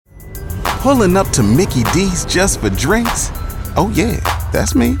Pulling up to Mickey D's just for drinks? Oh yeah,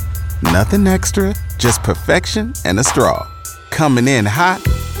 that's me. Nothing extra, just perfection and a straw. Coming in hot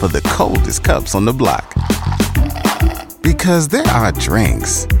for the coldest cups on the block. Because there are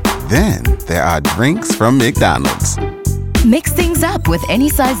drinks. Then there are drinks from McDonald's. Mix things up with any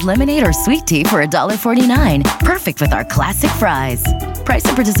size lemonade or sweet tea for $1.49. Perfect with our classic fries. Price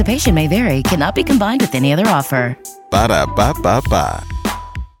and participation may vary. Cannot be combined with any other offer. Ba-da-ba-ba-ba.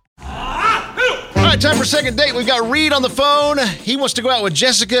 All right, time for second date. We've got Reed on the phone. He wants to go out with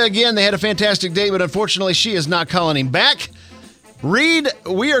Jessica again. They had a fantastic date, but unfortunately, she is not calling him back. Reed,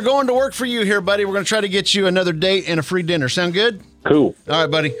 we are going to work for you here, buddy. We're going to try to get you another date and a free dinner. Sound good? Cool. All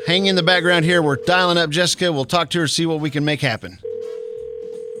right, buddy. Hang in the background here. We're dialing up Jessica. We'll talk to her, see what we can make happen.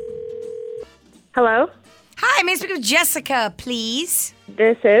 Hello? Hi, may I speak with Jessica, please?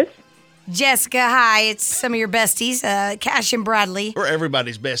 This is? Jessica, hi. It's some of your besties, Cash and Bradley. We're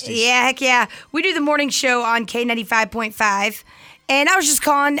everybody's besties. Yeah, heck yeah. We do the morning show on K95.5. And I was just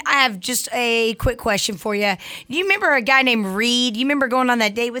calling. I have just a quick question for you. Do you remember a guy named Reed? You remember going on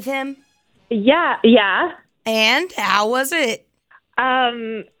that date with him? Yeah. And how was it? I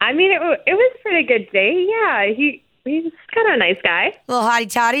mean, it was a pretty good day. Yeah, he's kind of a nice guy. Little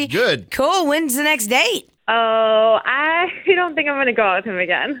hottie toddy. Good. Cool. When's the next date? Oh, I don't think I'm going to go out with him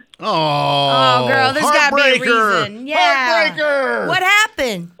again. Oh, girl, there's got to be a heartbreaker. reason. Yeah. Heartbreaker. What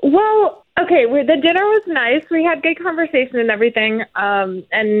happened? Well, okay, the dinner was nice. We had good conversation and everything.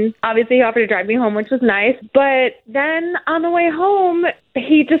 And obviously he offered to drive me home, which was nice. But then on the way home,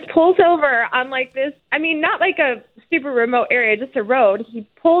 he just pulls over on like this, I mean, not like a super remote area, just a road. He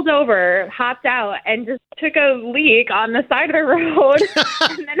pulled over, hopped out, and just took a leak on the side of the road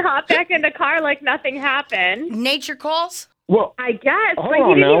and then hopped back in the car like nothing happened. Nature calls? Well, I guess, but hold he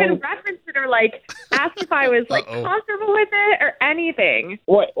on didn't now. even reference it or like ask if I was like comfortable with it or anything.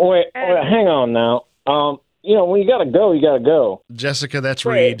 wait, hang on now. When you gotta go, you gotta go. Jessica, that's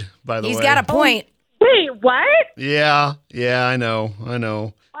Wait. Reed, by the way. He's got a point. Wait, what? Yeah, I know.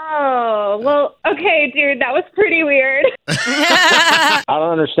 Oh, well, okay, dude, that was pretty weird. I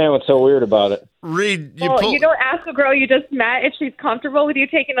don't understand what's so weird about it. Reed, You don't ask a girl you just met if she's comfortable with you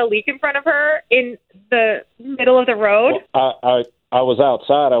taking a leak in front of her in the middle of the road. I was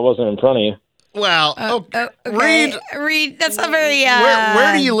outside. I wasn't in front of you. Well, Okay. Reed, that's not very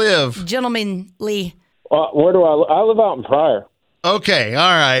where do you live? gentlemanly. Where do I live out in Pryor. Okay,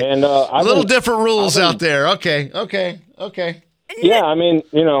 all right. And a little different rules out there. Okay. Yeah, I mean,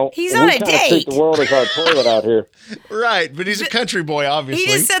 He's we on a kinda date. treat the world as our toilet out here. Right, but he's a country boy, obviously.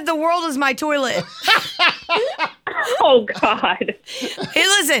 He just said the world is my toilet. Oh, God. Hey,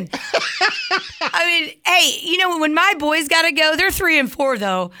 listen. I mean, hey, when my boys got to go, they're 3 and 4,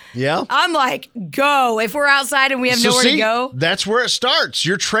 though. Yeah. I'm like, go. If we're outside and we have nowhere to go. That's where it starts.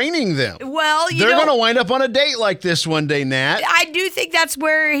 You're training them. Well, They're going to wind up on a date like this one day, Nat. I do think that's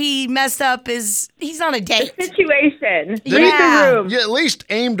where he messed up is he's on a date. Situation. Yeah. Read the room. You at least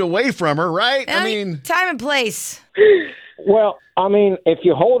aimed away from her, right? I mean, time and place. Well, I mean, if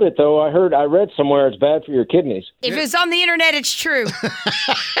you hold it, though, I read somewhere it's bad for your kidneys. If it's on the internet, it's true.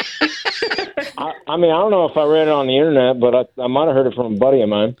 I mean, I don't know if I read it on the internet, but I might have heard it from a buddy of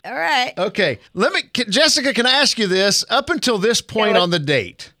mine. All right. okay. Jessica, can I ask you this? Up until this point on the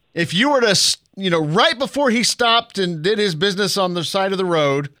date, if you were to, right before he stopped and did his business on the side of the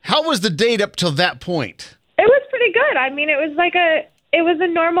road, how was the date up till that point? It was pretty good. I mean, it was a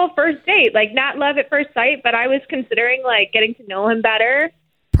normal first date, like not love at first sight, but I was considering like getting to know him better.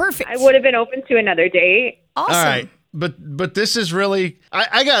 Perfect. I would have been open to another date. Awesome. All right. But this is really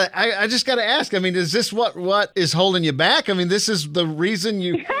I just gotta ask. I mean, is this what is holding you back? I mean, this is the reason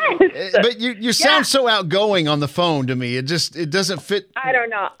you. Yes. But you sound so outgoing on the phone to me. It doesn't fit. I don't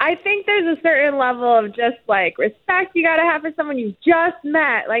know. I think there's a certain level of just like respect you got to have for someone you just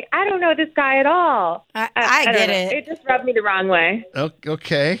met. Like, I don't know this guy at all. I don't get know. it. It just rubbed me the wrong way.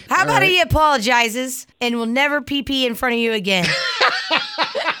 Okay. How All about right. he apologizes and will never pee in front of you again?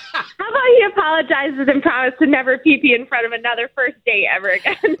 How about he apologizes and promises to never pee in front of another first date ever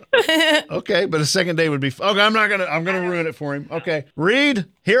again? Okay, but a second date would be. Okay, I'm gonna ruin it for him. Okay, Reed,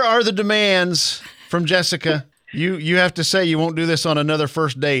 here are the demands from Jessica. You have to say you won't do this on another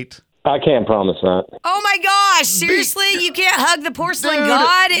first date. I can't promise that. Oh my gosh! Seriously, you can't hug the porcelain Dude,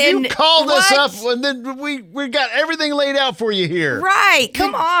 god and you called us what? up, and then we got everything laid out for you here. Right?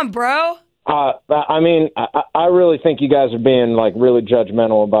 Come on, bro. I mean, I really think you guys are being like really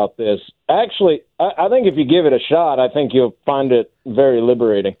judgmental about this. Actually, I think if you give it a shot, I think you'll find it very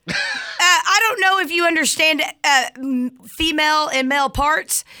liberating. I don't know if you understand female and male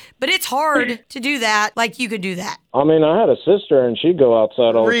parts, but it's hard to do that like you could do that. I mean, I had a sister, and she'd go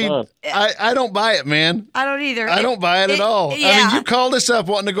outside all Reed, the time. I don't buy it, man. I don't either. I don't buy it at all. Yeah. I mean, you called us up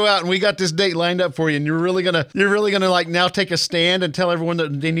wanting to go out, and we got this date lined up for you, and you're really gonna like now take a stand and tell everyone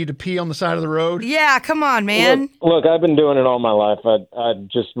that they need to pee on the side of the road? Yeah, come on, man. Look, I've been doing it all my life. I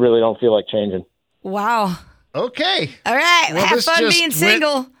just really don't feel like changing. Wow. Okay. All right. Well, have this fun just being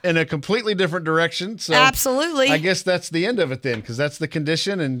single. went in a completely different direction. So Absolutely. I guess that's the end of it then, because that's the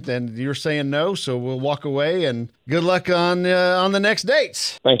condition, and you're saying no, so we'll walk away. And good luck on the next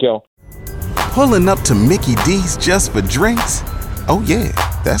dates. Thank y'all. Pulling up to Mickey D's just for drinks? Oh yeah,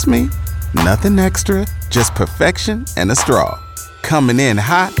 that's me. Nothing extra, just perfection and a straw. Coming in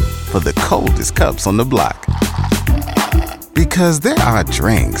hot for the coldest cups on the block. Because there are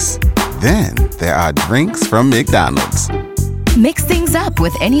drinks. Then there are drinks from McDonald's. Mix things up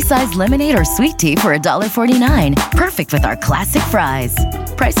with any size lemonade or sweet tea for $1.49. Perfect with our classic fries.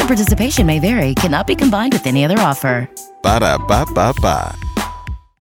 Price and participation may vary. Cannot be combined with any other offer. Ba-da-ba-ba-ba.